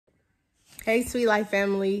Hey, Sweet Life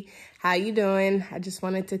family, how you doing? I just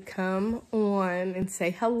wanted to come on and say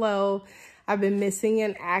hello. I've been missing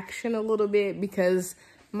in action a little bit because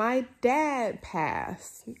my dad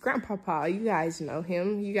passed. GrandPaPa, you guys know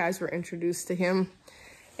him. You guys were introduced to him.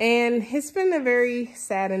 And it's been a very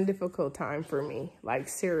sad and difficult time for me, like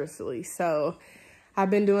seriously. So I've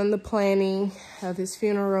been doing the planning of his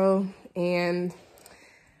funeral, and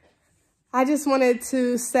I just wanted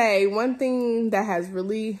to say one thing that has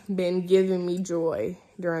really been giving me joy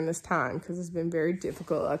during this time, because it's been very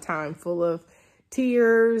difficult, a time full of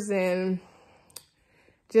tears and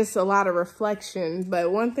just a lot of reflection.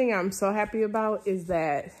 But one thing I'm so happy about is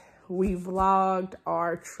that we vlogged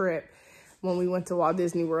our trip when we went to Walt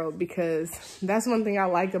Disney World, because that's one thing I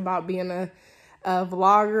like about being a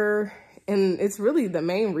vlogger. And it's really the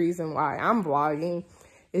main reason why I'm vlogging,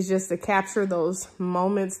 is just to capture those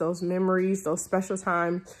moments, those memories, those special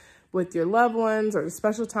times with your loved ones, or the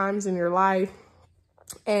special times in your life.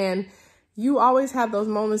 And you always have those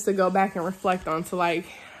moments to go back and reflect on. So like,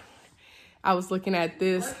 I was looking at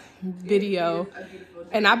this video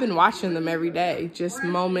and I've been watching them every day, just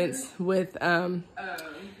moments with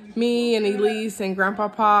me and Elise and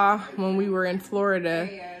GrandPaPa when we were in Florida,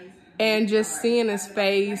 and just seeing his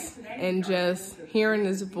face and just hearing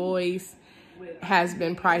his voice has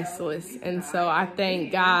been priceless. And so I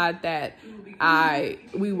thank God that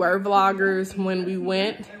we were vloggers when we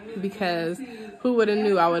went, because who would have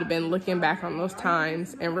knew I would have been looking back on those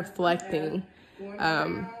times and reflecting,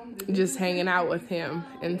 just hanging out with him.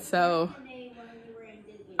 And so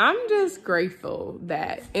I'm just grateful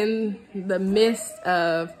that in the midst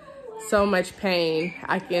of so much pain,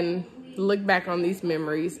 I can look back on these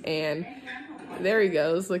memories, and there he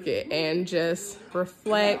goes, look at, and just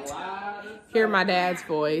reflect, hear my dad's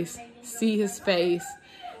voice, see his face,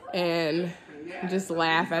 and just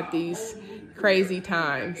laugh at these crazy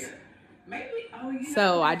times.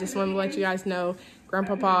 So I just want to let you guys know,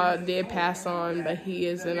 GrandPaPa did pass on, but he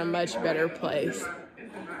is in a much better place.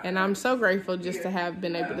 And I'm so grateful just to have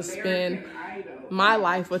been able to spend my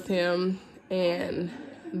life with him, and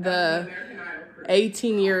the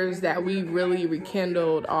 18 years that we really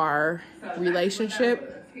rekindled our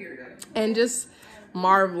relationship, and just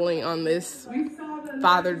marveling on this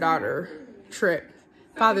father-daughter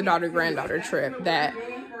granddaughter trip that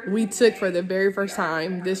we took for the very first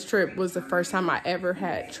time. This trip was the first time I ever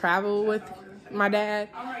had traveled with my dad,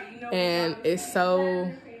 and it's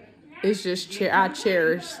just, I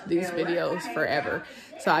cherish these videos forever.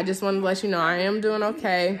 So I just wanted to let you know I am doing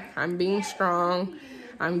okay. I'm being strong.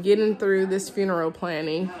 I'm getting through this funeral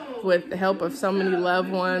planning with the help of so many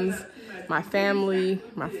loved ones, my family,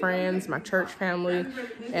 my friends, my church family,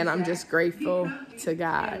 and I'm just grateful to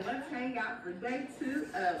God.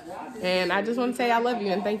 And I just want to say I love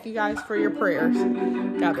you and thank you guys for your prayers.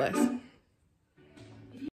 God bless.